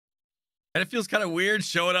And it feels kind of weird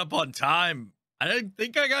showing up on time. I didn't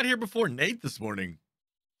think I got here before Nate this morning.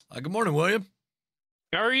 Good morning, William.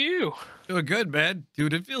 How are you? Doing good, man.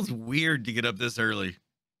 Dude, it feels weird to get up this early.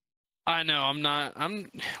 I know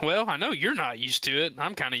well, I know you're not used to it.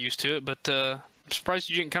 I'm kind of used to it, but I'm surprised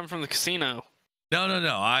you didn't come from the casino. No.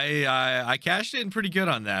 I cashed in pretty good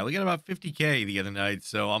on that. We got about 50K the other night,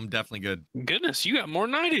 so I'm definitely good. Goodness, you got more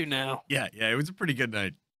than I do now. Yeah, it was a pretty good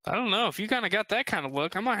night. I don't know. If you kind of got that kind of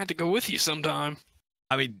luck, I might have to go with you sometime.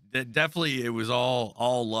 I mean, definitely it was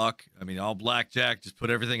all luck. I mean, all blackjack. Just put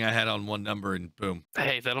everything I had on one number and boom.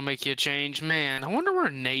 Hey, that'll make you a change. Man, I wonder where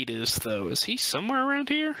Nate is, though. Is he somewhere around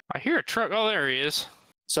here? I hear a truck. Oh, there he is.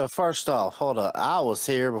 So first off, hold up. I was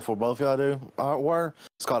here before both y'all were.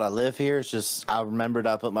 It's called I Live Here. It's just I remembered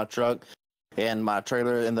I put my truck and my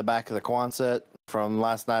trailer in the back of the Quonset from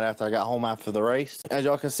last night after I got home after the race. As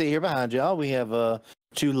y'all can see here behind y'all, we have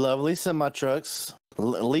two lovely semi-trucks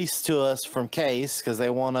leased to us from Case because they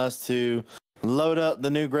want us to load up the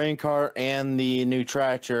new grain cart and the new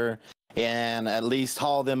tractor and at least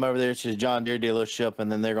haul them over there to the John Deere dealership, and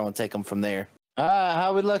then they're going to take them from there.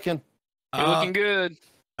 How we looking? You're looking good.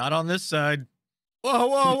 Not on this side.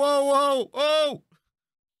 Whoa.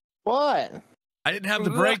 What? I didn't have the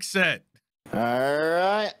brakes set. All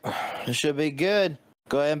right. It should be good.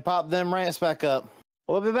 Go ahead and pop them ramps back up.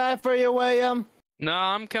 We'll be back for you, William. No,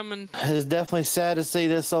 I'm coming. It's definitely sad to see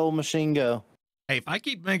this old machine go. Hey, if I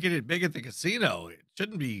keep making it big at the casino, it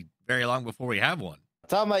shouldn't be very long before we have one.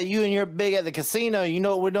 Talking about you and your big at the casino, you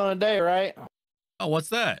know what we're doing today, right? Oh, what's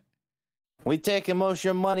that? We taking most of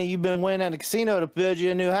your money you've been winning at the casino to build you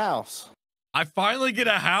a new house. I finally get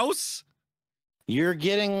a house? You're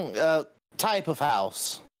getting a type of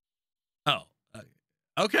house. Oh,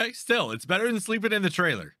 okay. Still, it's better than sleeping in the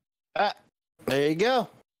trailer. There you go.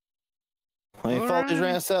 Let me fold these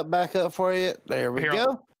ramps back up for you. There we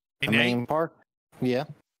go. Hey, Park. Yeah.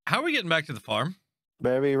 How are we getting back to the farm?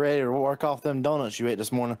 Better be ready to work off them donuts you ate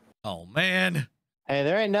this morning. Oh, man. Hey,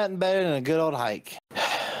 there ain't nothing better than a good old hike.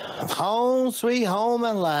 Home, sweet home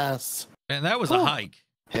at last. Man, that was a hike.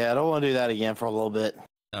 Yeah, I don't want to do that again for a little bit.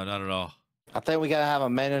 No, not at all. I think we gotta have a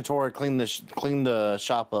mandatory clean the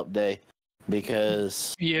shop up day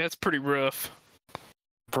because yeah, it's pretty rough.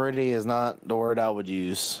 Pretty is not the word I would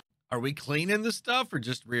use. Are we cleaning the stuff or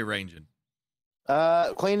just rearranging?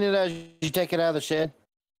 Clean it as you take it out of the shed.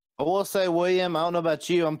 I will say, William, I don't know about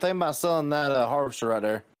you. I'm thinking about selling that harvester right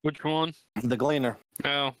there. Which one? The gleaner.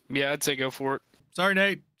 Oh, yeah, I'd say go for it. Sorry,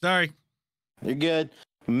 Nate. Sorry. You're good.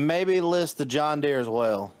 Maybe list the John Deere as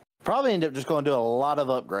well. Probably end up just going to do a lot of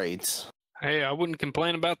upgrades. Hey, I wouldn't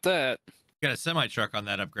complain about that. You got a semi-truck on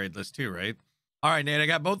that upgrade list too, right? All right, Nate, I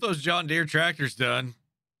got both those John Deere tractors done.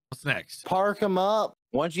 What's next? Park them up.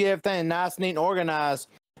 Once you get everything nice, neat, and organized,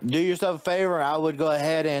 do yourself a favor. I would go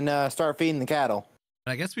ahead and start feeding the cattle.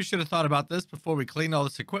 I guess we should have thought about this before we cleaned all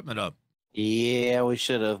this equipment up. Yeah, we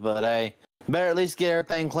should have, but hey, better at least get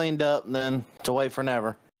everything cleaned up than to wait for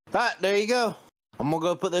never. All right, there you go. I'm going to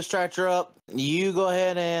go put this tractor up. You go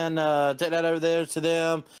ahead and take that over there to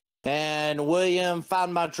them. And William,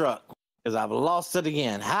 find my truck because I've lost it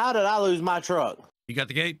again. How did I lose my truck? You got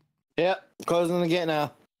the gate? Yep, closing the gate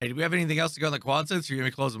now. Hey, do we have anything else to go on the Quonsets, or are you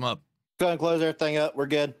going to close them up? Go ahead and close everything up. We're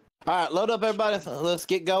good. All right, load up, everybody. Let's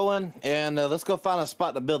get going, and let's go find a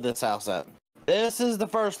spot to build this house at. This is the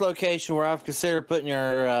first location where I've considered putting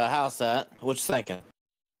your house at. What you thinking?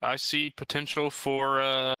 I see potential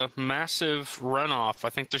for massive runoff. I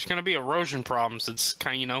think there's going to be erosion problems. It's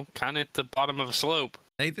kind of at the bottom of a slope.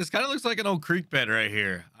 Hey, this kind of looks like an old creek bed right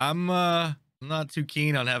here. I'm not too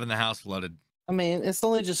keen on having the house flooded. I mean, it's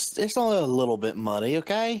only a little bit muddy,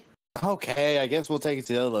 okay? Okay, I guess we'll take it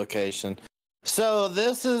to the other location. So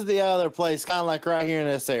this is the other place, kind of like right here in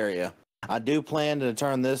this area. I do plan to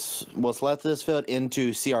turn what's left of this field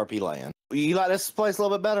into CRP land. You like this place a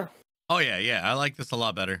little bit better? Oh, yeah. I like this a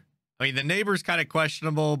lot better. I mean, the neighbor's kind of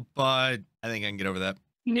questionable, but I think I can get over that.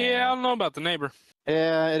 Yeah, I don't know about the neighbor.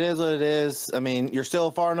 Yeah, it is what it is. I mean, you're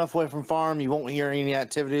still far enough away from farm. You won't hear any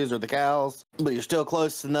activities or the cows, but you're still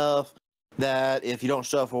close enough that if you don't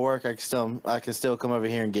show up for work, I can still come over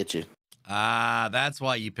here and get you. Ah, that's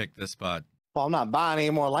why you picked this spot. Well, I'm not buying any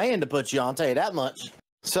more land to put you on, I'll tell you that much.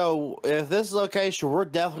 So if this is location, we're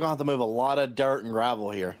definitely going to have to move a lot of dirt and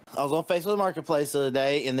gravel here. I was on Facebook Marketplace the other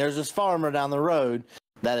day, and there's this farmer down the road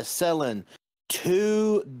that is selling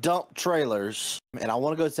 2 dump trailers, and I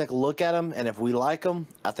want to go take a look at them, and if we like them,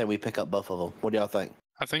 I think we pick up both of them. What do y'all think?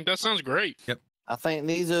 I think that sounds great. Yep. I think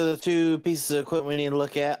these are the 2 pieces of equipment we need to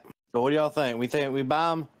look at. So what do y'all think? We think we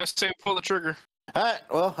buy them? Let's say pull the trigger. All right,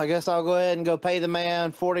 well, I guess I'll go ahead and go pay the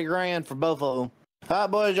man $40,000 for both of them. All right,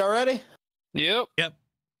 boys, y'all ready? Yep. Yep.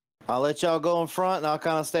 I'll let y'all go in front, and I'll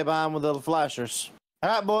kind of stay behind with the flashers. All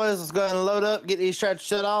right, boys, let's go ahead and load up, get these tractors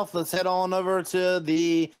shut off. Let's head on over to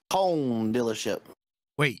the home dealership.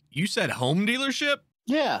 Wait, you said home dealership?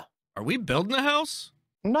 Yeah. Are we building a house?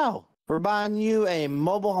 No, we're buying you a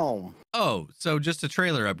mobile home. Oh, so just a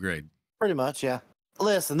trailer upgrade. Pretty much, yeah.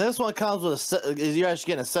 Listen, this one comes with you're actually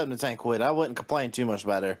getting a septic tank with. I wouldn't complain too much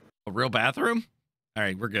about her. A real bathroom? All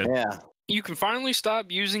right, we're good. Yeah. You can finally stop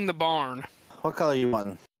using the barn. What color you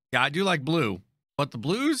want? Yeah, I do like blue. But the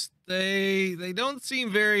blues, they don't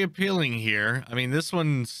seem very appealing here. I mean, this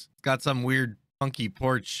one's got some weird funky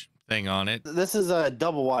porch thing on it. This is a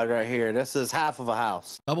double wide right here. This is half of a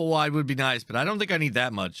house. Double wide would be nice, but I don't think I need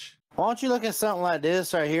that much. Why don't you look at something like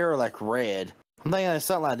this right here or like red? I'm thinking that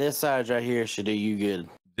something like this size right here should do you good.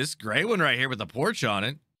 This gray one right here with a porch on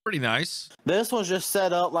it, pretty nice. This one's just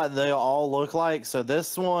set up like they all look like. So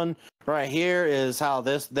this one right here is how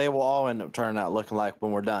they will all end up turning out looking like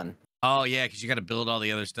when we're done. Oh, yeah, because you got to build all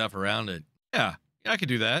the other stuff around it. Yeah, I could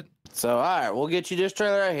do that. So, all right, we'll get you this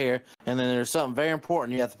trailer right here. And then there's something very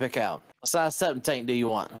important you have to pick out. What size septic tank do you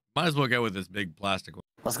want? Might as well go with this big plastic one.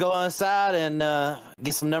 Let's go inside and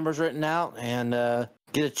get some numbers written out and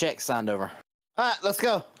get a check signed over. All right, let's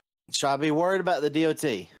go. Should I be worried about the DOT?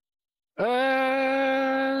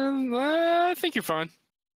 I think you're fine.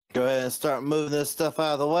 Go ahead and start moving this stuff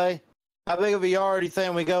out of the way. How big of a yard do you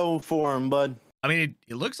think we go for him, bud? I mean,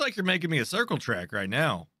 it looks like you're making me a circle track right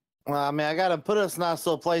now. Well, I mean, I got to put us a nice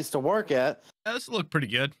little place to work at. Yeah, this will look pretty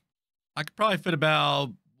good. I could probably fit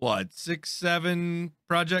about, what, 6, 7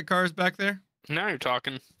 project cars back there? Now you're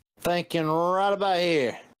talking. Thinking right about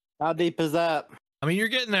here. How deep is that? I mean, you're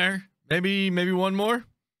getting there. Maybe one more?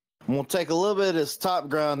 We'll take a little bit of this top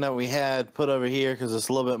ground that we had put over here because it's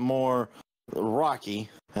a little bit more rocky.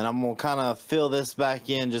 And I'm going to kind of fill this back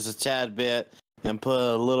in just a tad bit and put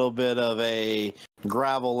a little bit of a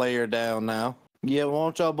gravel layer down now. Yeah,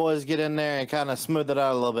 won't y'all boys get in there and kind of smooth it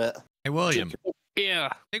out a little bit? Hey, William. Yeah.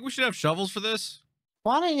 I think we should have shovels for this.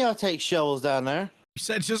 Why didn't y'all take shovels down there? You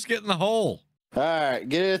said just get in the hole. All right,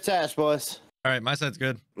 get it attached, boys. All right, my side's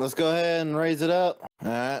good. Let's go ahead and raise it up. All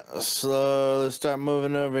right, slowly start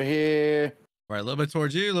moving over here. All right, a little bit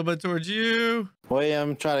towards you, a little bit towards you.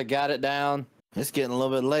 William, try to guide it down. It's getting a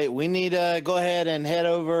little bit late. We need to go ahead and head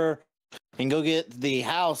over and go get the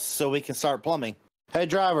house so we can start plumbing. Hey,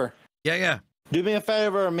 driver. Yeah. Do me a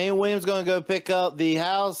favor. Me and William's going to go pick up the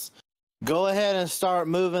house. Go ahead and start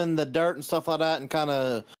moving the dirt and stuff like that and kind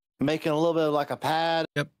of making a little bit of like a pad.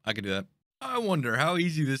 Yep, I can do that. I wonder how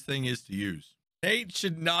easy this thing is to use. Nate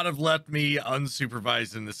should not have left me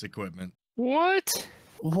unsupervised in this equipment. What?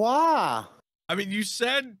 Why? I mean, you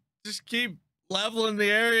said just keep leveling the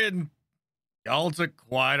area, and y'all took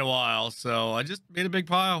quite a while, so I just made a big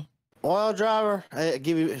pile. Well, driver, I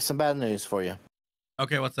give you some bad news for you.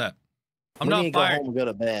 Okay, what's that? I'm We not need to fired. go home and go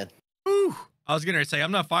to bed. Whew. I was gonna say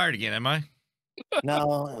I'm not fired again, am I?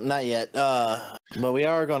 No, not yet. But we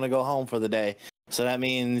are going to go home for the day. So that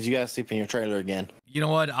means you got to sleep in your trailer again. You know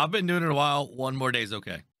what? I've been doing it a while. One more day's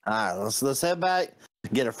okay. All right, let's head back,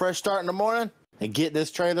 get a fresh start in the morning, and get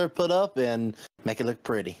this trailer put up and make it look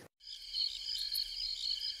pretty.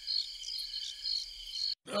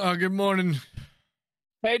 Oh, good morning.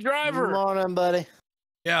 Hey, Good driver. morning, buddy.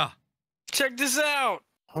 Yeah. Check this out.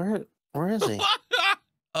 Where is he?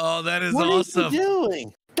 Oh, that is What awesome. is he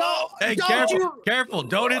doing? Hey, Don't careful, you- careful.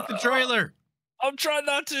 Don't hit the trailer. I'm trying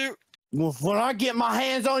not to. When I get my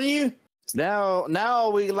hands on you, now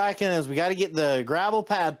all we lacking is we got to get the gravel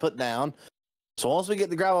pad put down. So once we get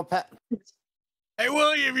the gravel pad, Hey,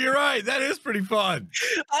 William, you're right. That is pretty fun.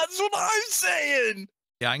 That's what I'm saying.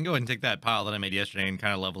 Yeah, I can go ahead and take that pile that I made yesterday and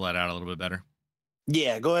kind of level that out a little bit better.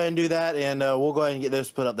 yeah, go ahead and do that, and we'll go ahead and get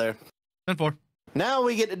this put up there. 10-4. Now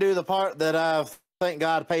we get to do the part that I've, thank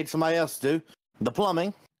God, paid somebody else to do, the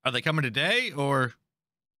plumbing. Are they coming today or?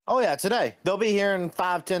 Oh yeah, today. They'll be here in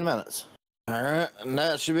 5-10 minutes. All right, and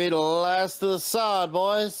that should be the last of the sod,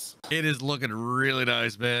 boys. It is looking really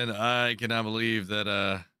nice, man. I cannot believe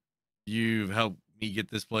that you've helped me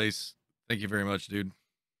get this place. Thank you very much, dude.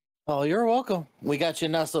 Oh, you're welcome. We got you a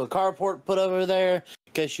nice little carport put over there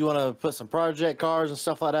in case you want to put some project cars and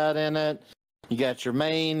stuff like that in it. You got your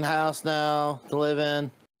main house now to live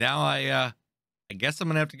in. Now I guess I'm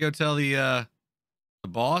gonna have to go tell the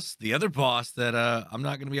boss, the other boss, that I'm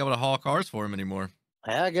not gonna be able to haul cars for him anymore.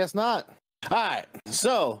 Yeah, I guess not. All right,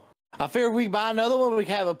 so I figure we buy another one. We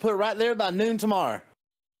can have it put right there by noon tomorrow.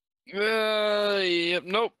 Yep.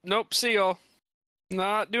 Nope. See y'all.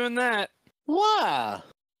 Not doing that. Why?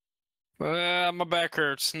 My back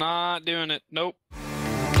hurts. Not doing it. Nope.